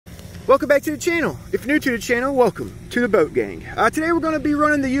Welcome back to the channel. If you're new to the channel, welcome to the boat gang. Today we're going to be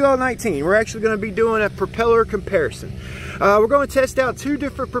running the UL-19. We're actually going to be doing a propeller comparison. We're going to test out two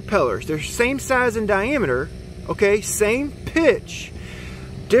different propellers. They're same size and diameter, okay, same pitch,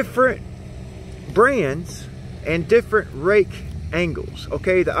 different brands, and different rake angles,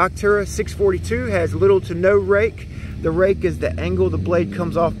 okay. The Octura 642 has little to no rake. The rake is the angle the blade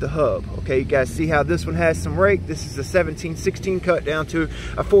comes off the hub. Okay, you guys see how this one has some rake. This is a 17/16 cut down to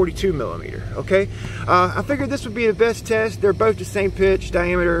a 42 millimeter. Okay, I figured this would be the best test. They're both the same pitch,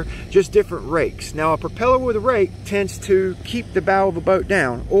 diameter, just different rakes. Now, a propeller with a rake tends to keep the bow of a boat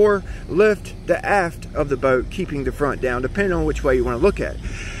down or lift the aft of the boat, keeping the front down, depending on which way you want to look at it.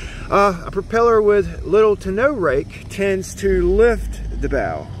 A propeller with little to no rake tends to lift the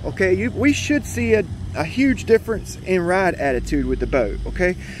bow. Okay, we should see a huge difference in ride attitude with the boat.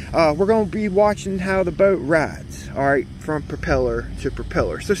 Okay, we're going to be watching how the boat rides, all right, from propeller to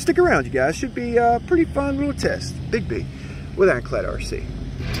propeller. So stick around, you guys. Should be a pretty fun little test. Big B with Ironclad RC.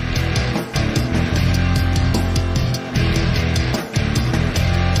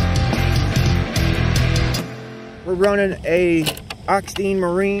 We're running a OXIDEAN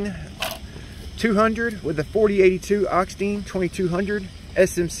Marine 200 with a 4082 OXIDEAN 2200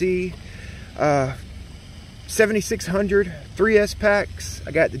 SMC 7600 3S packs.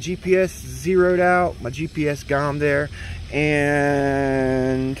 I got the GPS zeroed out, my GPS GOM there,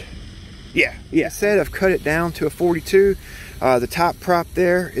 and yeah, said I've cut it down to a 42. The top prop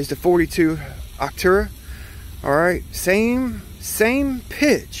there is the 42 Octura. All right, same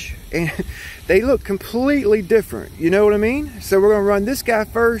pitch, and they look completely different, you know what I mean? So we're gonna run this guy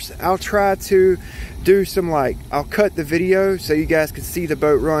first. I'll try to do some, I'll cut the video so you guys can see the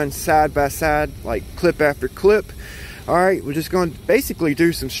boat run side by side, like clip after clip. All right, we're just going to basically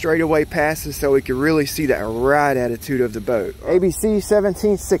do some straightaway passes so we can really see that ride attitude of the boat. ABC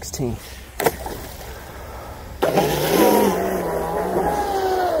 17/16.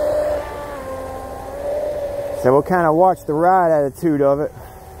 So we'll kind of watch the ride attitude of it.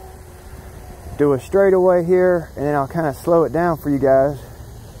 Do a straightaway here, and then I'll kind of slow it down for you guys.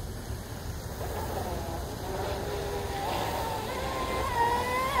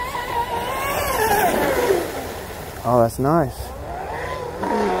 Oh, that's nice.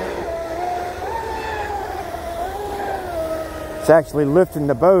 It's actually lifting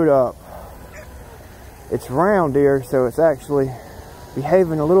the boat up. It's round here, so it's actually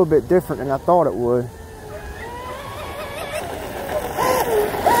behaving a little bit different than I thought it would.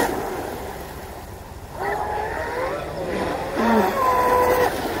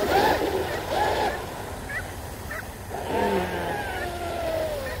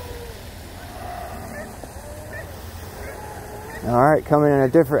 All right, coming in a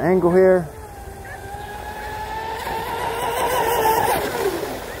different angle here.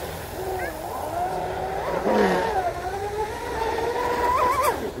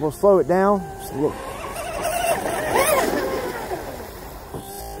 We'll slow it down.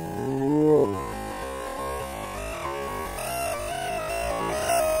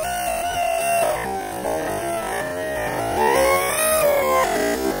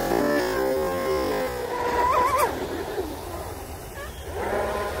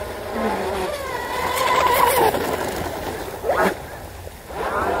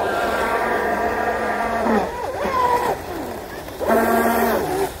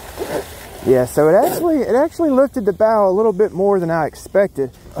 Yeah, so it actually lifted the bow a little bit more than I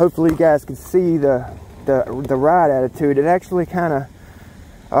expected. Hopefully you guys can see the ride attitude. It actually kind of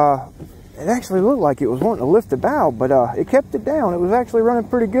it actually looked like it was wanting to lift the bow, but it kept it down. It was actually running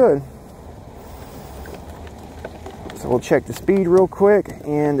pretty good. So we'll check the speed real quick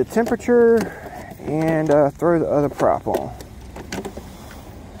and the temperature, and throw the other prop on.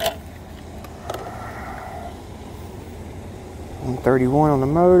 And 31 on the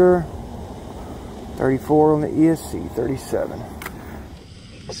motor. 34 on the ESC, 37.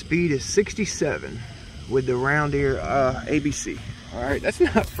 Speed is 67 with the round ear ABC. All right, that's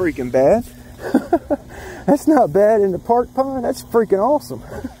not freaking bad. That's not bad in the park pond. That's freaking awesome.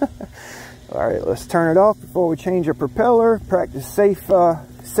 All right, let's turn it off before we change our propeller. Practice safe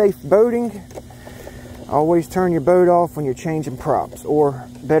boating. Always turn your boat off when you're changing props, or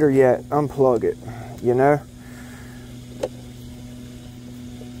better yet, unplug it, you know?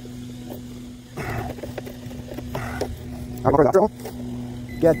 Got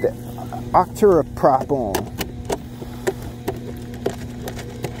the Octura prop on.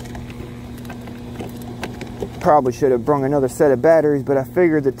 Probably should have brung another set of batteries, but I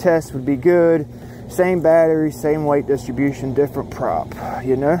figured the test would be good. Same battery, same weight distribution, different prop,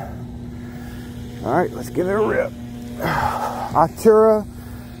 you know? All right, let's give it a rip. Octura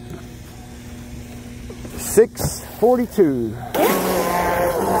 642.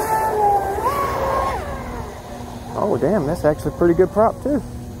 Oh damn, that's actually a pretty good prop too.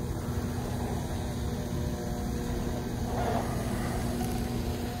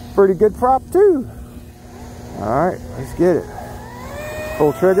 Pretty good prop too. Alright, let's get it.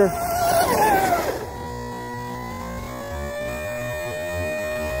 Pull trigger.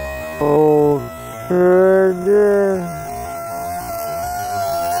 Pull trigger.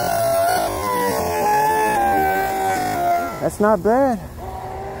 That's not bad.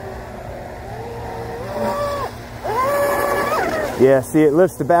 Yeah, see, it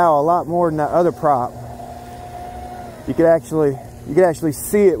lifts the bow a lot more than that other prop. You could actually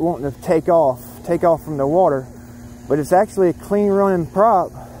see it wanting to take off from the water, but it's actually a clean running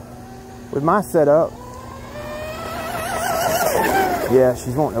prop with my setup. Yeah,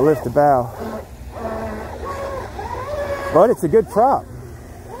 she's wanting to lift the bow, but it's a good prop.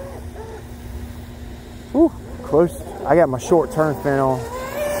 Whew, close. I got my short turn fin on.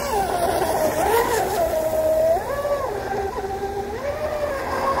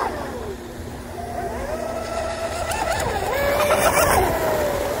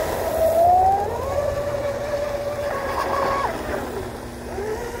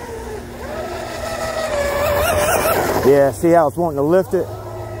 Yeah, see how it's wanting to lift it?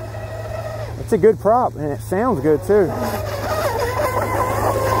 It's a good prop, and it sounds good too.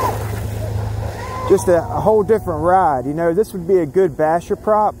 Just a whole different ride. You know, this would be a good basher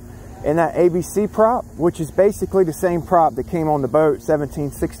prop, and that ABC prop, which is basically the same prop that came on the boat,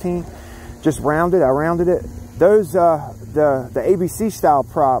 17, 16, just rounded. I rounded it. Those, the ABC style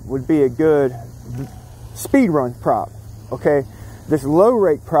prop would be a good speed run prop, okay? This low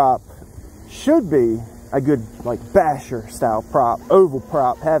rake prop should be a good like basher style prop, oval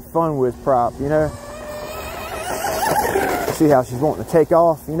prop, have fun with prop, you know. See how she's wanting to take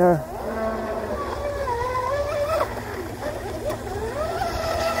off, you know.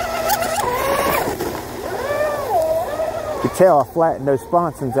 You can tell I flattened those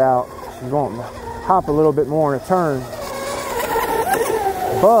sponsons out. She's wanting to hop a little bit more in a turn,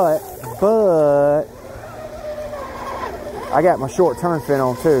 but I got my short turn fin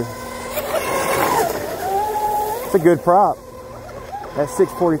on too. It's a good prop. That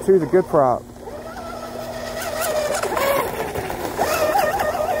 642 is a good prop.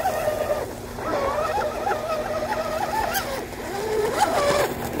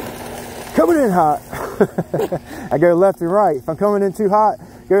 Coming in hot. I go left and right. If I'm coming in too hot,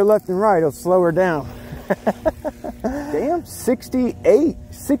 go left and right. It'll slow her down. Damn, 68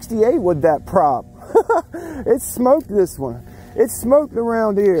 with that prop. It smoked this one. It smoked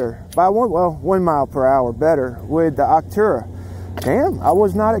around here by 1 mile per hour better with the Octura. Damn, I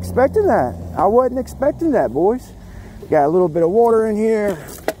was not expecting that. I wasn't expecting that, boys. Got a little bit of water in here.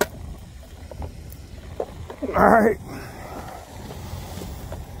 All right.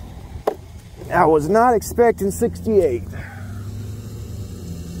 I was not expecting 68.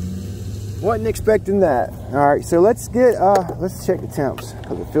 Wasn't expecting that. All right, so let's check the temps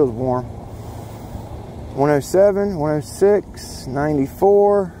because it feels warm. 107, 106,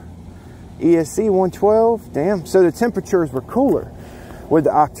 94, ESC 112. Damn, so the temperatures were cooler with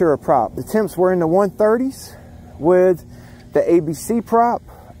the Octura prop. The temps were in the 130s with the ABC prop,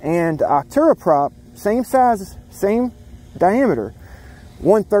 and the Octura prop, same size, same diameter,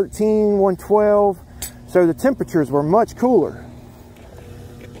 113, 112. So the temperatures were much cooler.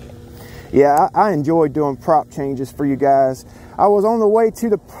 Yeah, I enjoyed doing prop changes for you guys. I was on the way to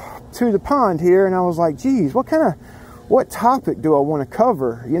the pond here, and I was like, geez, what topic do I want to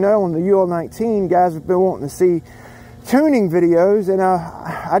cover? You know, on the UL-19, guys have been wanting to see tuning videos, and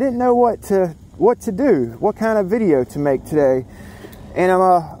I didn't know what to do, what kind of video to make today. And I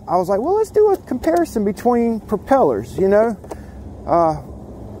was like, well, let's do a comparison between propellers, you know,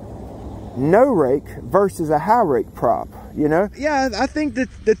 no rake versus a high rake prop. You know, yeah, I think that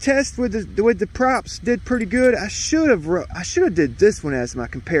the test with the props did pretty good. I should have did this one as my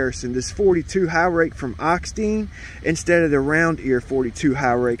comparison, this 42 high rake from OXIDEAN instead of the round ear 42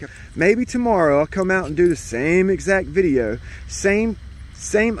 high rake. Maybe tomorrow I'll come out and do the same exact video, same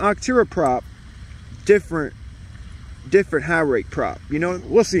Octura prop, different high rake prop. You know,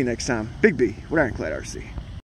 we'll see you next time. Big B with Ironclad RC.